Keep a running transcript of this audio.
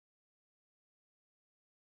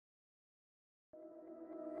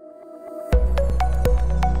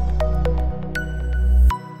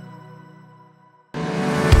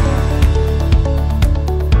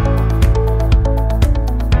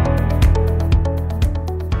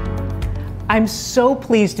I'm so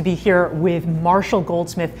pleased to be here with Marshall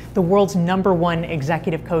Goldsmith, the world's #1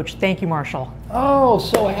 executive coach. Thank you, Marshall. Oh,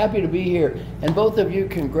 so happy to be here. And both of you,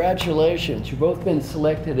 congratulations. You've both been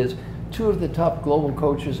selected as two of the top global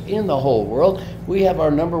coaches in the whole world. We have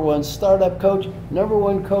our #1 startup coach,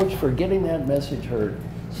 #1 coach for getting that message heard.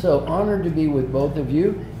 So honored to be with both of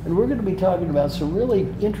you. And we're going to be talking about some really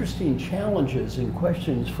interesting challenges and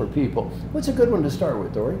questions for people. What's a good one to start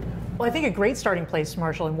with, Dorie? Well, I think a great starting place,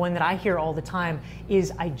 Marshall, and one that I hear all the time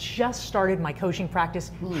is I just started my coaching practice.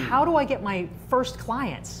 How do I get my first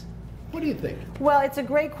clients? What do you think? Well, it's a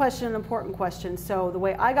great question, an important question. So the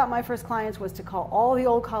way I got my first clients was to call all the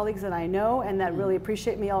old colleagues that I know and that really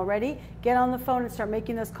appreciate me already, get on the phone and start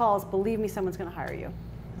making those calls. Believe me, someone's going to hire you.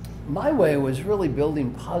 My way was really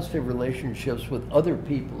building positive relationships with other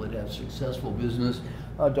people that have successful business.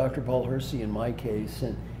 Dr. Paul Hersey in my case,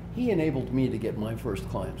 and he enabled me to get my first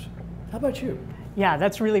clients. How about you? Yeah,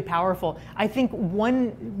 that's really powerful. I think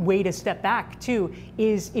one way to step back too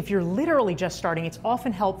is if you're literally just starting, it's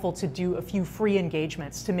often helpful to do a few free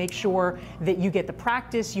engagements to make sure that you get the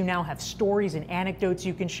practice, you now have stories and anecdotes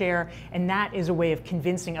you can share, and that is a way of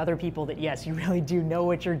convincing other people that yes, you really do know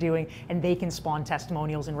what you're doing, and they can spawn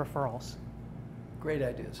testimonials and referrals. Great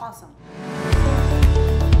ideas. Awesome.